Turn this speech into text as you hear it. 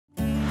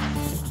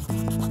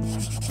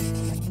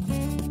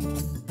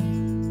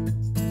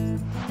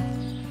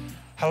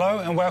Hello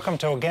and welcome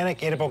to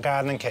Organic Edible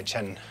Garden and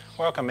Kitchen.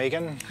 Welcome,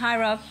 Megan. Hi,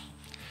 Rob.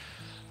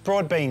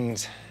 Broad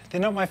beans.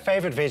 They're not my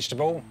favourite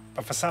vegetable,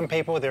 but for some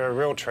people they're a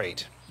real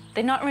treat.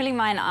 They're not really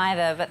mine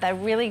either, but they're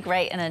really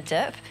great in a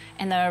dip,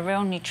 and they're a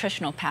real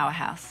nutritional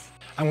powerhouse.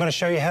 I'm going to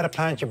show you how to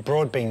plant your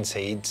broad bean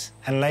seeds,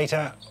 and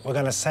later we're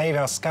going to save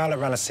our scarlet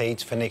runner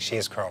seeds for next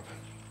year's crop.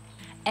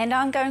 And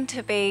I'm going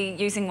to be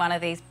using one of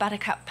these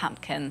buttercup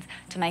pumpkins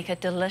to make a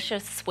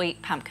delicious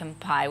sweet pumpkin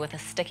pie with a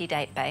sticky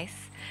date base.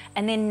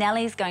 And then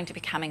Nellie's going to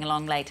be coming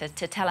along later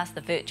to tell us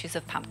the virtues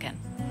of pumpkin.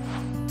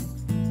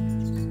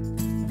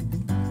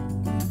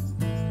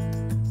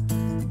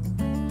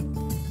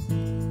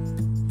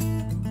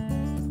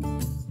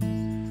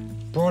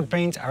 Broad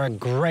beans are a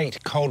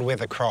great cold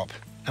weather crop,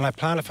 and I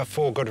plant it for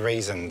 4 good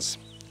reasons.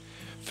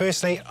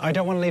 Firstly, I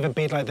don't want to leave a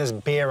bed like this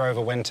bare over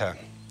winter.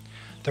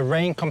 The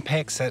rain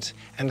compacts it,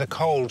 and the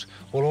cold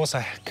will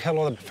also kill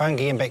all the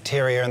fungi and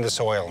bacteria in the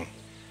soil.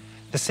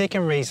 The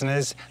second reason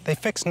is they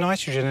fix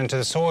nitrogen into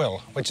the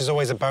soil, which is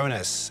always a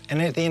bonus.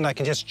 And at the end, I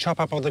can just chop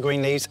up all the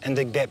green leaves and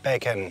dig that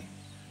back in.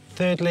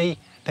 Thirdly,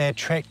 they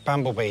attract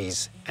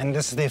bumblebees, and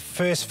this is their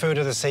first food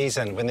of the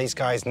season when these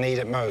guys need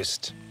it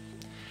most.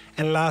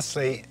 And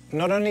lastly,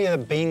 not only are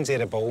the beans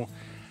edible,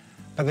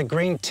 but the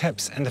green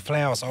tips and the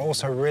flowers are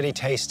also really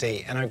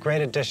tasty and are a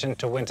great addition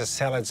to winter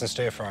salads and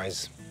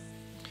stir-fries.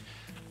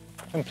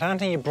 When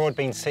planting your broad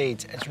bean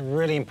seeds, it's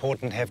really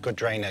important to have good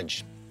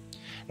drainage.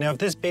 Now, if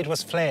this bed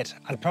was flat,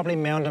 I'd probably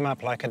mound them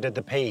up like I did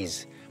the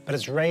peas, but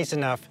it's raised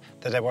enough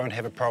that I won't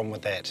have a problem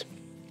with that.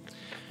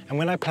 And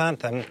when I plant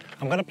them,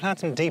 I'm going to plant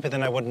them deeper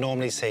than I would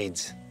normally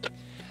seeds.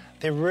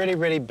 They're really,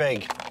 really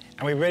big,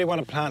 and we really want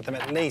to plant them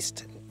at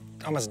least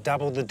almost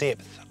double the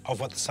depth of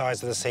what the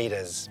size of the seed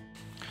is.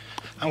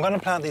 I'm going to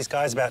plant these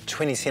guys about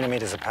 20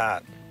 centimetres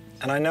apart,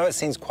 and I know it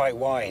seems quite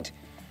wide,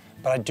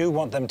 but I do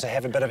want them to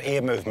have a bit of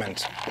air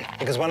movement,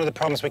 because one of the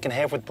problems we can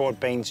have with broad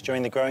beans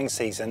during the growing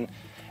season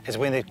is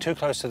when they're too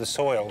close to the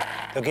soil,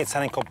 they'll get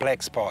something called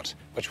black spot,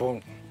 which will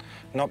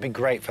not be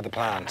great for the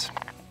plant.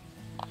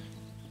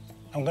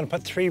 I'm going to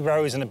put 3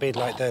 rows in a bed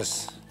like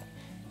this.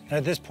 And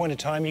at this point in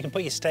time, you can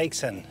put your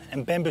stakes in,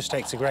 and bamboo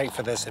stakes are great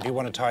for this if you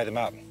want to tie them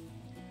up.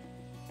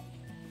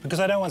 Because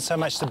I don't want so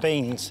much the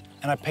beans,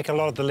 and I pick a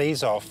lot of the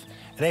leaves off,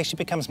 it actually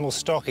becomes more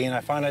stocky, and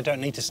I find I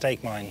don't need to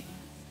stake mine.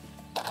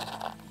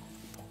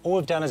 All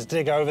we've done is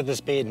dig over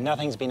this bed,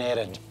 nothing's been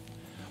added.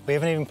 We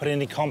haven't even put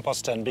any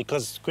compost in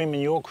because green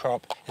manure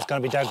crop is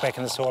going to be dug back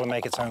in the soil and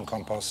make its own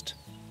compost.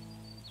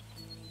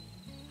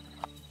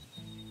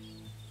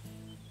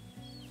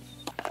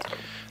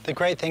 The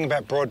great thing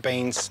about broad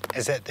beans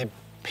is that they're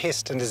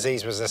pest and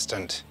disease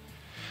resistant.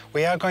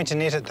 We are going to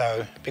net it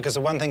though, because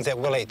the one things that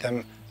will eat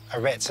them are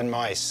rats and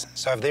mice.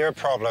 So if they're a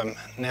problem,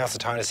 now's the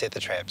time to set the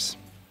traps.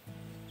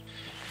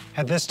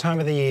 At this time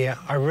of the year,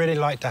 I really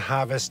like to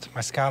harvest my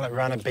scarlet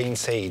runner bean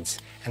seeds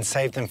and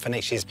save them for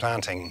next year's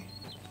planting.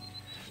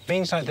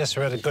 Beans like this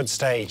are at a good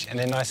stage and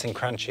they're nice and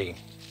crunchy.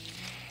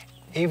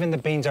 Even the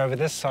beans over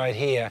this side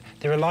here,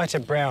 they're a lighter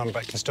brown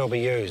but can still be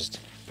used.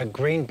 But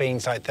green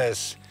beans like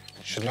this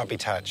should not be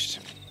touched.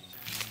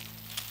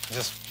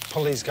 Just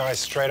pull these guys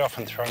straight off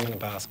and throw them in the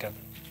basket.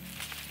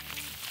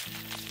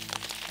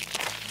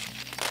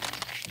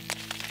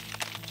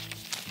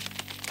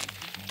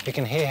 You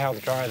can hear how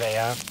dry they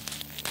are.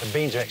 The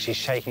beans are actually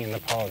shaking in the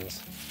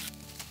pods.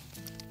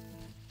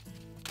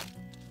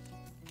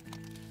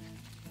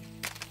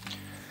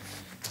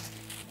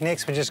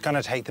 Next, we're just going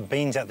to take the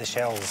beans out the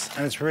shells,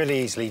 and it's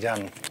really easily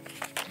done.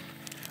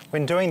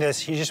 When doing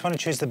this, you just want to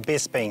choose the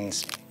best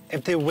beans.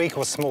 If they're weak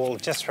or small,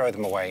 just throw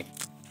them away.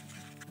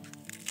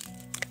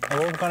 And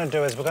what we're going to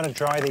do is we're going to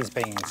dry these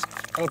beans.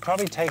 It'll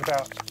probably take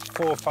about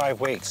 4 or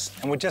 5 weeks,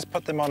 and we'll just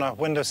put them on a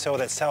windowsill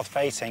that's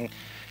south-facing,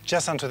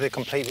 just until they're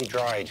completely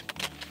dried.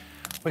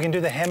 We can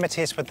do the hammer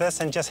test with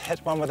this and just hit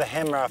one with a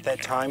hammer after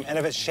that time, and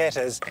if it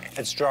shatters,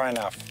 it's dry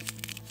enough.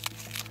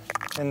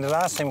 And the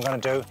last thing we're going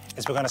to do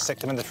is we're going to stick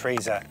them in the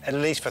freezer, at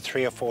least for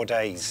 3 or 4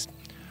 days.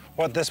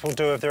 What this will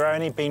do, if there are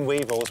only been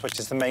weevils, which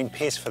is the main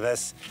pest for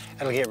this,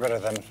 it'll get rid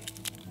of them.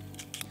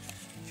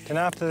 Then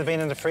after they've been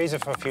in the freezer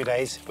for a few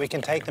days, we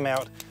can take them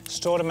out,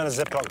 store them in a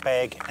Ziploc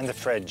bag in the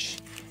fridge.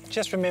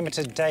 Just remember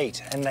to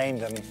date and name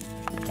them.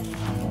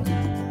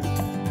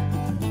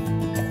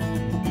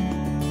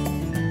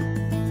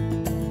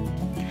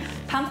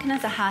 Pumpkin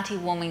is a hearty,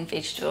 warming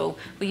vegetable.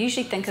 We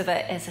usually think of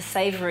it as a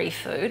savoury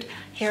food.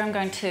 Here I'm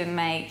going to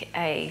make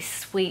a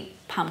sweet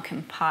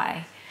pumpkin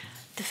pie.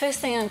 The first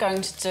thing I'm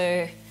going to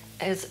do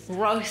is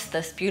roast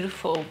this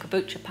beautiful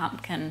kabocha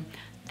pumpkin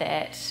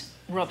that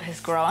Rob has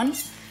grown.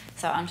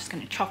 So I'm just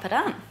going to chop it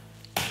up.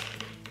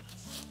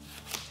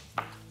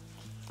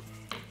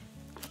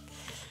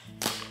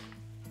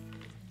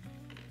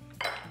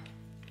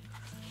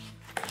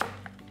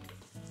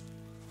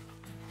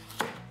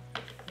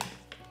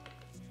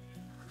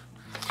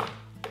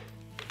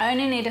 I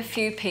only need a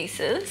few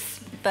pieces,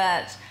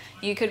 but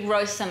you could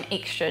roast some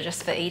extra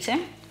just for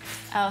eating.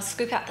 I'll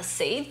scoop out the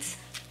seeds.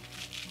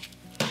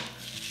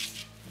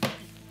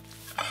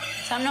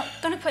 So I'm not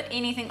going to put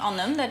anything on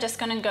them, they're just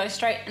going to go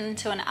straight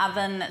into an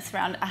oven that's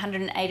around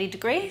 180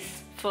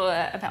 degrees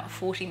for about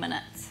 40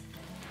 minutes.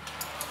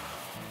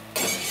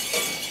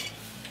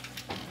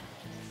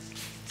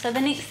 So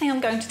the next thing I'm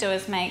going to do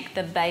is make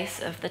the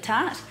base of the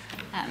tart.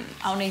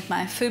 I'll need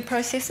my food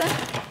processor.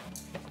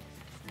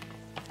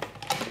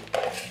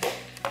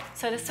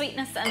 So the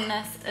sweetness in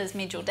this is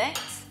medjool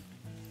dates.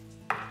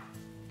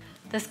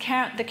 The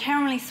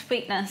caramelly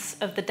sweetness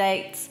of the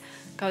dates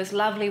goes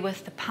lovely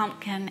with the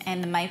pumpkin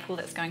and the maple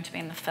that's going to be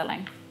in the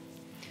filling.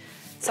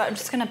 So I'm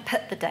just going to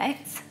pit the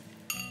dates.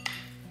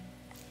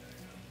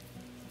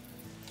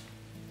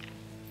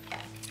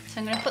 So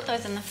I'm going to put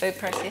those in the food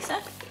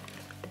processor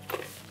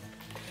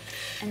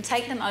and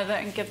take them over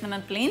and give them a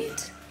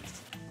blend.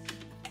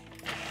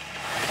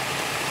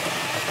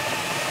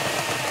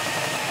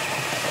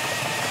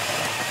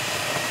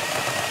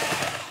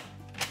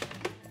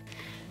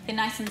 They're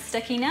nice and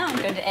sticky now. I'm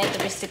going to add the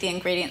rest of the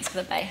ingredients for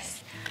the base.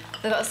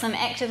 We've got some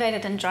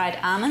activated and dried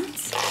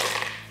almonds.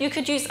 You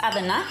could use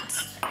other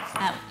nuts.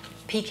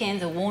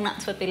 Pecans or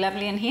walnuts would be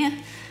lovely in here.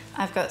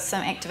 I've got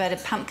some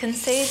activated pumpkin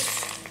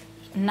seeds,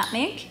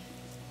 nutmeg,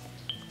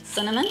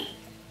 cinnamon,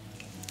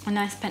 a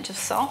nice pinch of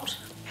salt,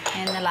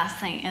 and the last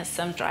thing is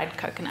some dried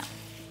coconut.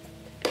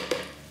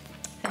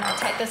 Then I'll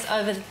take this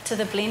over to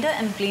the blender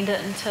and blend it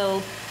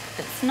until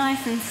it's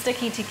nice and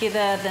sticky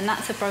together. The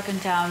nuts are broken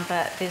down,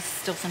 but there's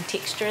still some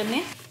texture in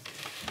there.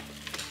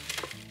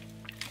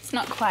 It's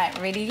not quite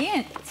ready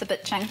yet, it's a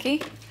bit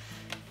chunky.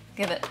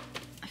 Give it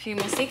a few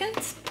more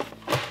seconds.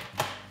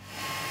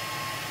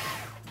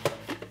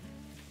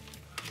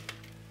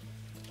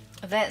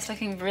 That's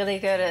looking really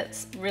good,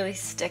 it's really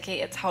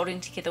sticky, it's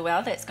holding together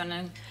well. That's going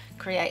to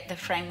create the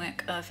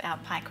framework of our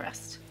pie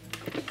crust.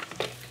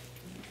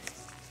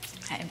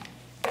 Okay,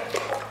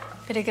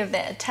 better give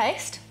that a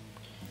taste.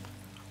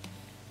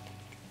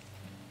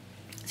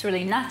 It's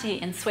really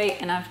nutty and sweet,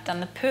 and I've done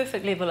the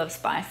perfect level of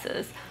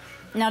spices.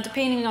 Now,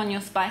 depending on your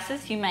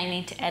spices, you may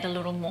need to add a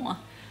little more.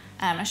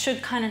 It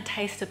should kind of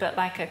taste a bit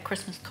like a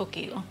Christmas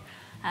cookie or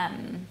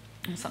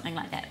something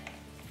like that.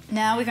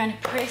 Now we're going to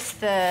press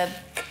the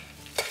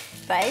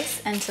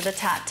base into the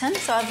tart tin.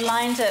 So I've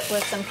lined it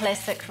with some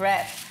plastic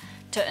wrap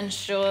to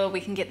ensure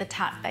we can get the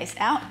tart base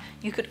out.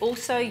 You could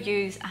also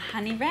use a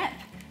honey wrap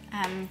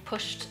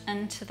pushed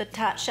into the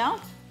tart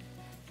shell.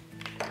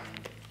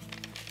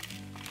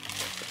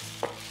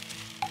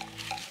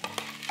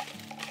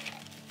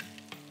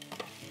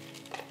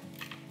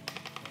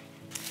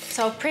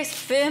 So I'll press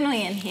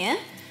firmly in here,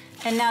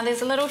 and now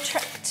there's a little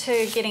trick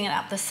to getting it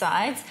up the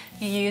sides.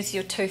 You use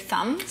your two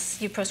thumbs.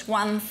 You push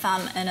one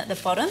thumb in at the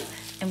bottom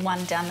and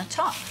one down the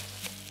top.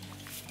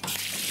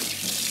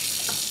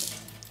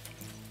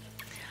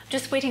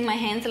 Just wetting my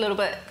hands a little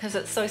bit because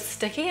it's so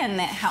sticky, and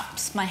that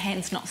helps my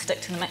hands not stick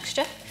to the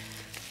mixture.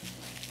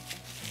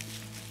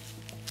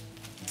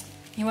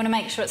 You want to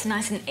make sure it's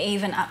nice and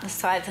even up the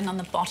sides and on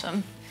the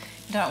bottom.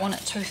 You don't want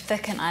it too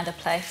thick in either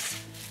place.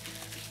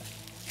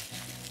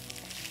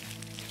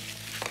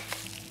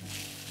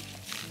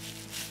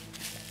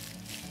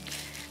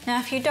 Now,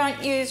 if you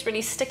don't use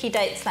really sticky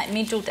dates like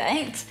medjool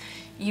dates,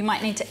 you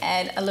might need to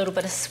add a little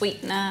bit of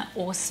sweetener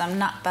or some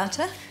nut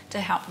butter to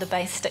help the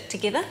base stick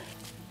together.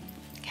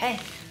 Okay,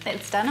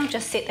 that's done. I'll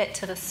just set that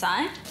to the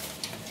side.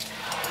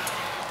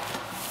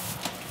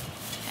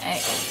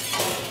 Okay,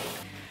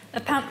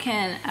 the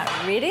pumpkin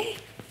are ready.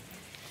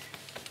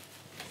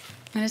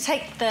 I'm going to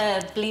take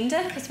the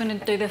blender because we're going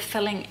to do the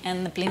filling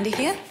in the blender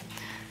here.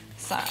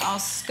 So I'll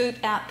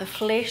scoop out the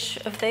flesh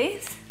of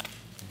these.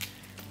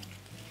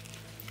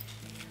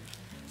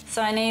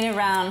 So I need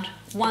around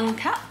 1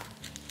 cup.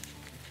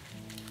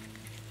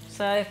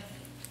 So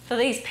for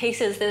these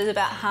pieces, there's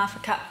about ½ a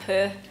cup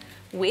per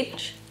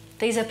wedge.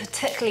 These are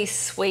particularly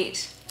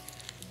sweet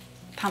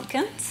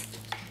pumpkins.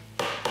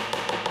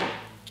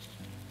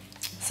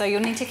 So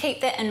you'll need to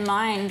keep that in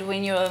mind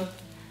when you're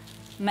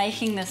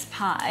making this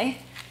pie.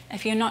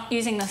 If you're not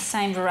using the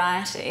same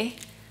variety,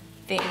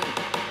 then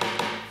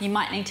you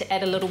might need to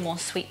add a little more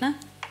sweetener.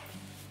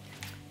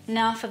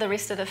 Now for the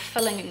rest of the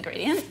filling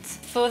ingredients.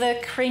 For the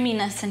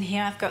creaminess in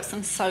here, I've got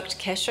some soaked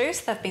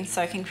cashews. They've been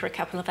soaking for a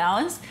couple of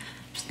hours.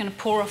 I'm just going to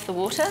pour off the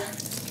water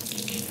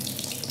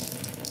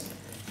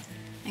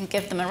and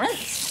give them a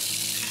rinse.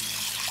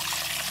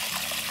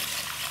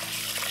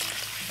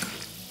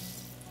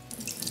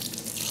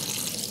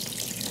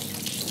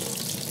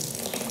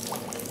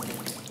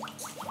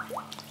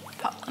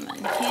 Pop them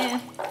in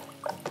here.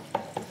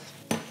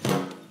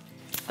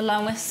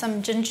 Along with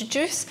some ginger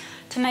juice.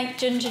 To make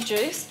ginger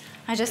juice,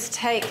 I just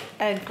take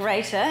a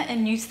grater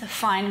and use the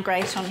fine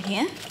grate on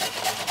here.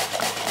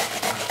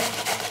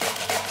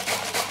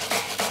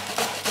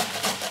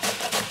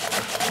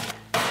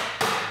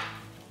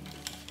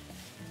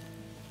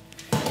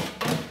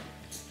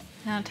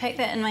 Now I'll take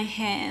that in my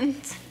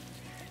hand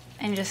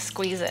and just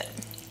squeeze it.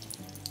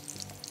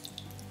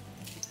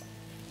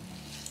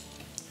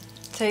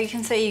 So you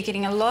can see you're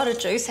getting a lot of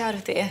juice out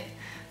of there.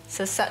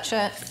 So such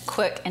a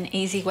quick and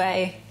easy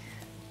way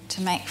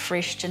to make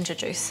fresh ginger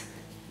juice.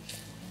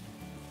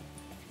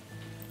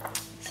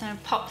 So So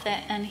pop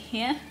that in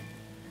here.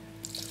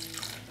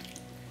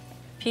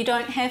 If you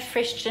don't have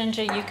fresh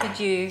ginger, you could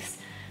use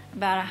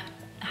about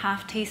a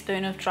half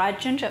teaspoon of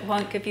dried ginger. It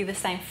won't give you the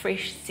same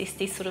fresh,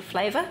 zesty sort of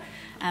flavour,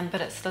 but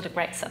it's still a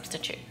great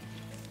substitute.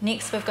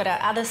 Next, we've got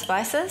our other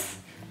spices.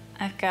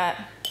 I've got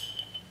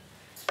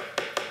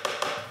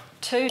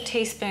 2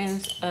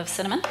 teaspoons of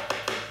cinnamon,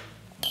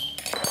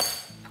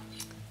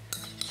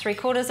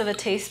 3/4 of a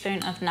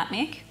teaspoon of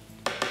nutmeg,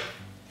 a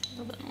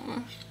little bit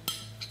more.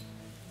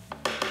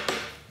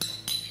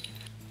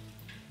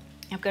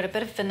 I've got a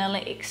bit of vanilla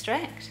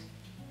extract,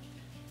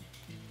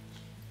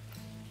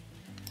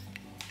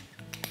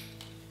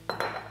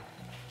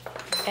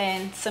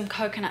 and some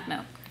coconut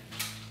milk.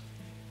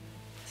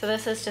 So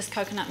this is just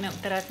coconut milk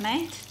that I've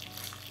made.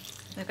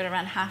 I've got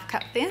around ½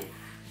 cup there.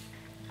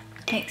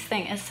 Next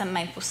thing is some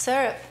maple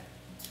syrup.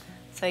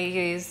 So you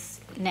use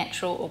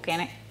natural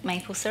organic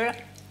maple syrup.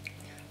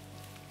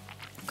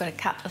 I've got a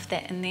cup of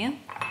that in there.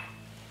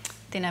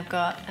 Then I've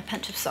got a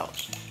pinch of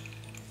salt.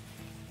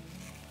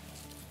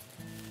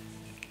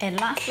 And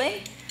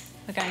lastly,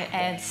 we're going to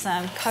add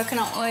some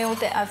coconut oil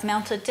that I've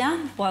melted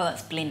down while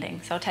it's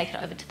blending. So I'll take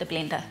it over to the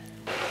blender.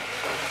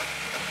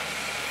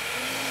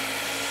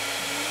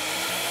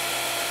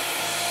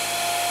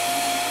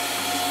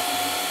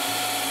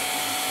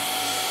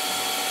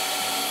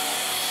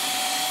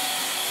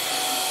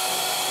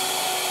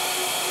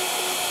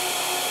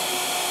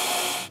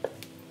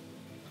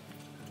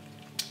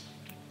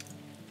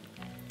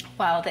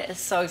 Wow, that is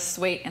so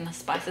sweet and the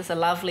spices are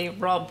lovely.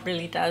 Rob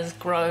really does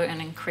grow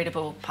an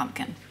incredible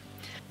pumpkin.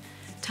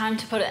 Time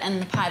to put it in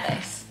the pie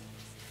base.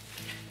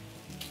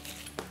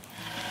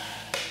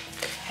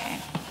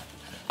 Okay.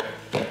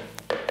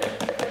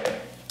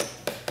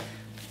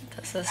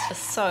 This is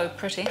just so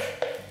pretty.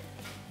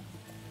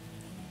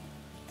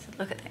 So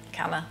look at that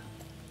colour.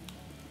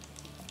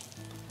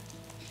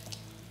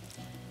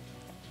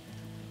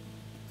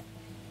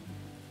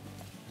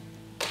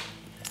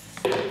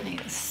 Need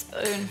a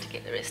spoon to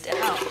get the rest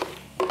out.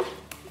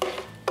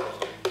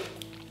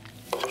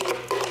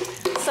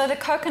 So the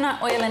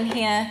coconut oil in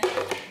here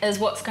is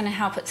what's going to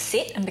help it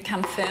set and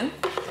become firm,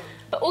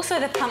 but also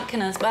the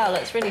pumpkin as well.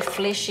 It's really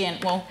fleshy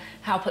and will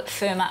help it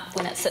firm up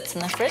when it sits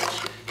in the fridge.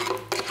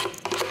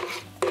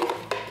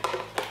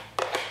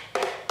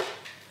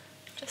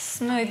 Just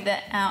smooth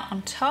that out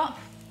on top.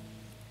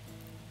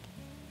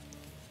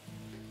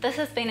 This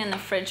has been in the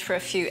fridge for a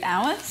few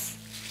hours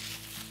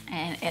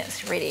and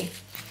it's ready.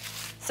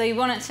 So you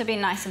want it to be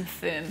nice and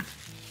firm.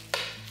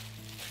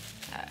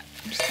 So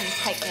I'm just going to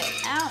take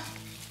that out.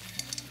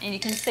 And you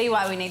can see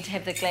why we need to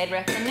have the Glad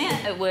wrap in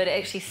there. It would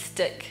actually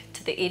stick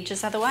to the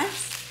edges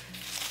otherwise.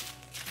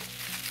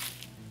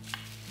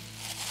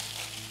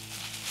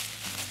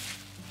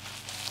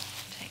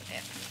 Take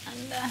that from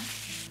under.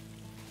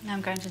 Now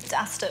I'm going to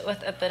dust it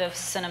with a bit of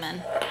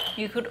cinnamon.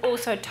 You could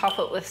also top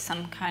it with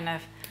some kind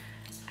of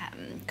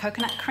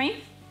coconut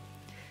cream.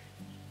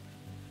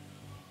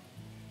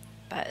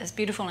 But as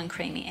beautiful and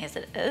creamy as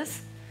it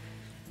is,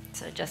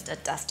 so just a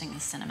dusting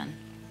of cinnamon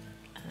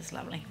is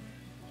lovely.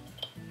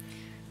 So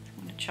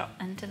I'm going to chop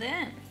into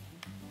that.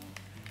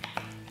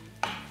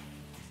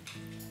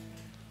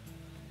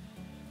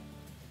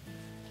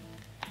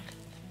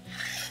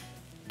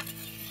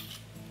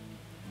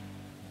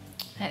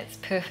 That's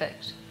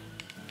perfect.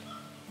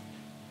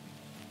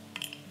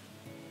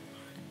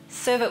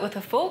 Serve it with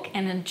a fork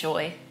and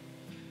enjoy.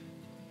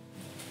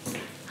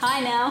 Hi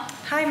now.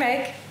 Hi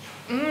Meg.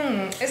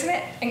 Isn't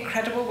it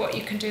incredible what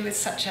you can do with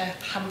such a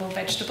humble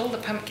vegetable, the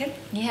pumpkin?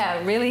 Yeah,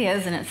 it really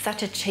is, and it's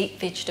such a cheap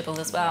vegetable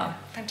as well.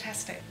 Yeah,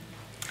 fantastic.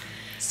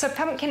 So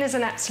pumpkin is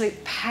an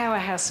absolute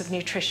powerhouse of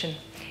nutrition.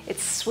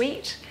 It's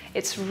sweet,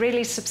 it's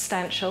really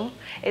substantial,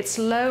 it's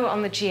low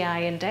on the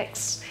GI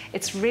index,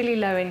 it's really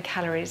low in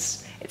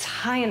calories, it's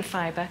high in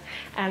fibre,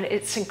 and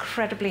it's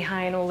incredibly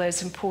high in all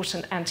those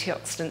important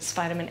antioxidants,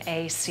 vitamin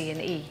A, C and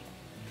E.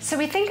 So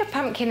we think of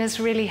pumpkin as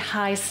really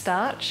high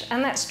starch,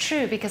 and that's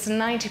true because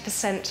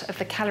 90% of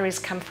the calories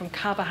come from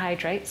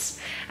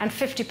carbohydrates and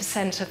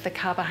 50% of the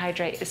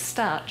carbohydrate is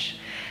starch.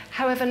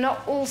 However,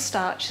 not all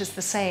starch is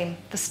the same.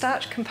 The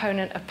starch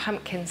component of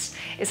pumpkins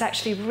is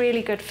actually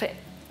really good for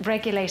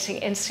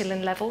regulating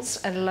insulin levels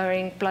and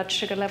lowering blood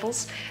sugar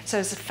levels, so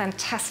it's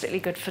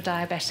fantastically good for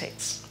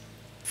diabetics.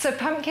 So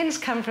pumpkins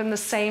come from the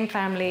same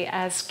family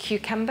as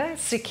cucumber,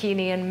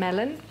 zucchini and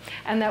melon,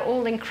 and they're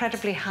all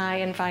incredibly high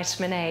in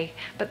vitamin A,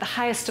 but the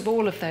highest of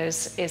all of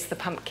those is the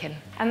pumpkin.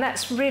 And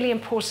that's really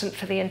important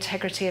for the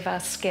integrity of our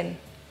skin.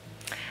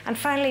 And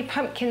finally,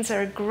 pumpkins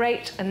are a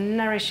great and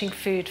nourishing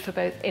food for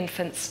both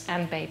infants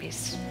and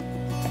babies.